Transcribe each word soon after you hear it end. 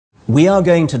We are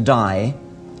going to die,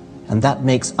 and that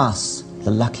makes us the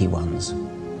lucky ones.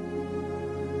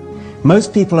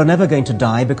 Most people are never going to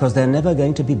die because they're never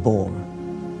going to be born.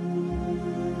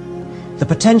 The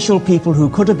potential people who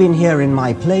could have been here in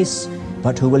my place,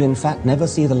 but who will in fact never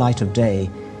see the light of day,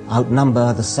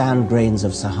 outnumber the sand grains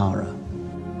of Sahara.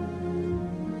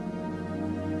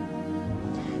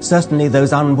 Certainly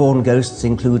those unborn ghosts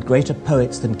include greater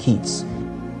poets than Keats,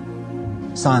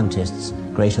 scientists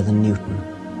greater than Newton.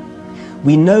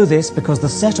 We know this because the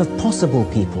set of possible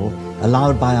people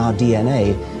allowed by our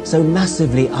DNA so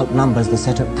massively outnumbers the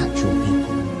set of actual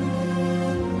people.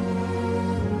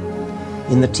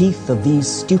 In the teeth of these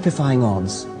stupefying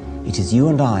odds, it is you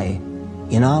and I,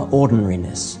 in our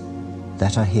ordinariness,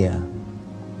 that are here.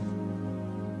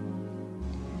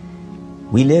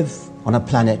 We live on a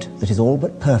planet that is all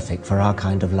but perfect for our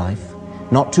kind of life,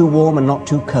 not too warm and not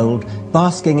too cold,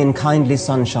 basking in kindly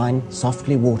sunshine,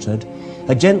 softly watered,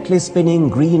 a gently spinning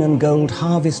green and gold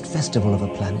harvest festival of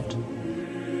a planet.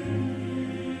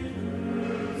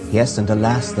 Yes, and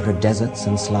alas, there are deserts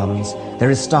and slums,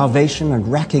 there is starvation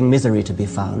and racking misery to be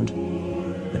found.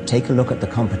 But take a look at the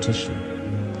competition.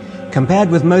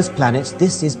 Compared with most planets,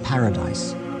 this is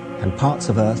paradise, and parts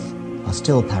of Earth are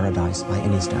still paradise by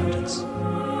any standards.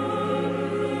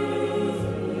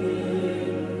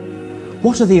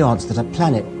 What are the odds that a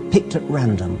planet picked at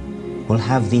random will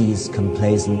have these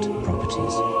complacent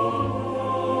properties?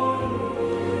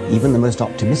 Even the most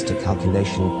optimistic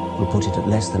calculation will put it at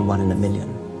less than 1 in a million.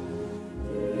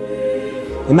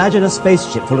 Imagine a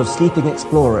spaceship full of sleeping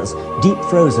explorers, deep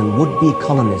frozen would-be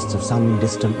colonists of some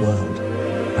distant world.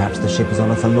 Perhaps the ship is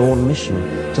on a forlorn mission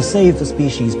to save the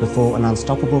species before an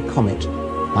unstoppable comet,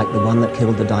 like the one that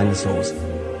killed the dinosaurs,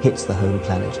 hits the home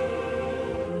planet.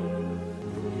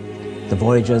 The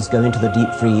voyagers go into the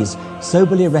deep freeze,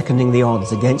 soberly reckoning the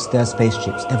odds against their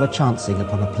spaceships ever chancing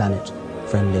upon a planet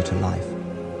friendly to life.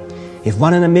 If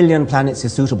 1 in a million planets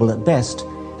is suitable at best,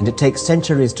 and it takes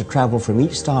centuries to travel from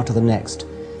each star to the next,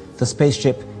 the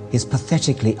spaceship is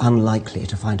pathetically unlikely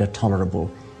to find a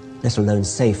tolerable, let alone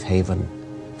safe haven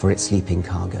for its sleeping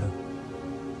cargo.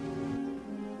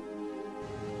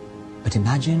 But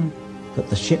imagine that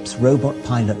the ship's robot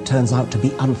pilot turns out to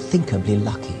be unthinkably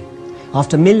lucky.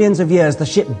 After millions of years, the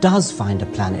ship does find a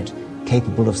planet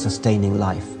capable of sustaining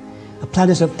life, a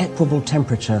planet of equable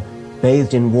temperature,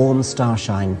 bathed in warm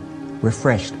starshine,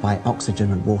 refreshed by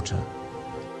oxygen and water.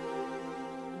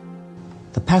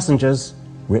 The passengers,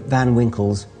 Rip Van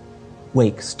Winkles,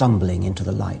 wake stumbling into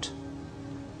the light.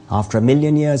 After 1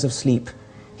 million years of sleep,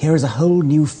 here is a whole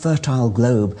new fertile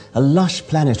globe, a lush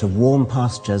planet of warm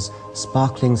pastures,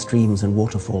 sparkling streams and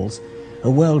waterfalls, a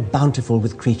world bountiful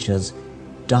with creatures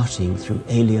darting through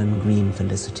alien green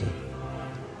felicity.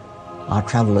 Our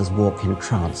travellers walk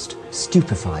entranced,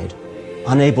 stupefied,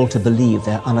 unable to believe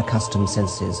their unaccustomed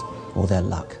senses or their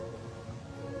luck.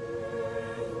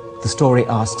 The story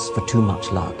asks for too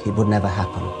much luck. It would never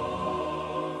happen.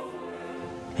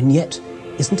 And yet,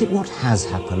 isn't it what has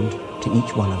happened to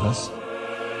each one of us?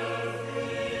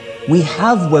 We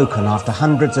have woken after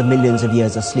hundreds of millions of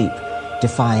years of sleep,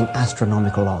 defying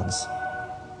astronomical odds.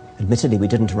 Admittedly, we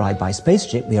didn't arrive by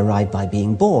spaceship, we arrived by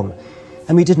being born.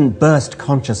 And we didn't burst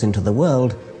conscious into the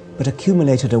world, but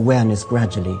accumulated awareness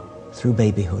gradually through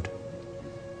babyhood.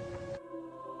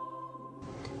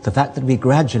 The fact that we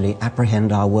gradually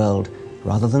apprehend our world,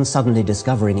 rather than suddenly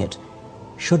discovering it,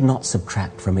 should not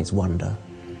subtract from its wonder.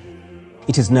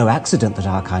 It is no accident that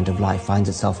our kind of life finds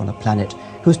itself on a planet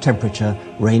whose temperature,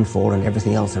 rainfall, and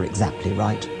everything else are exactly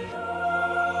right.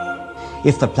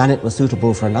 If the planet was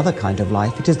suitable for another kind of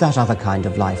life, it is that other kind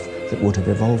of life that would have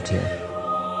evolved here.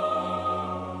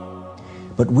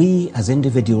 But we, as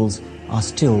individuals, are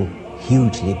still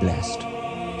hugely blessed,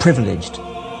 privileged,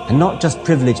 and not just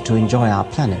privileged to enjoy our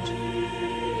planet.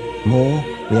 More,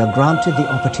 we are granted the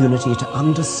opportunity to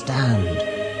understand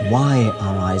why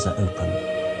our eyes are open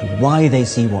and why they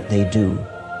see what they do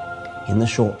in the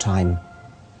short time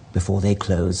before they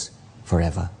close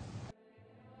forever.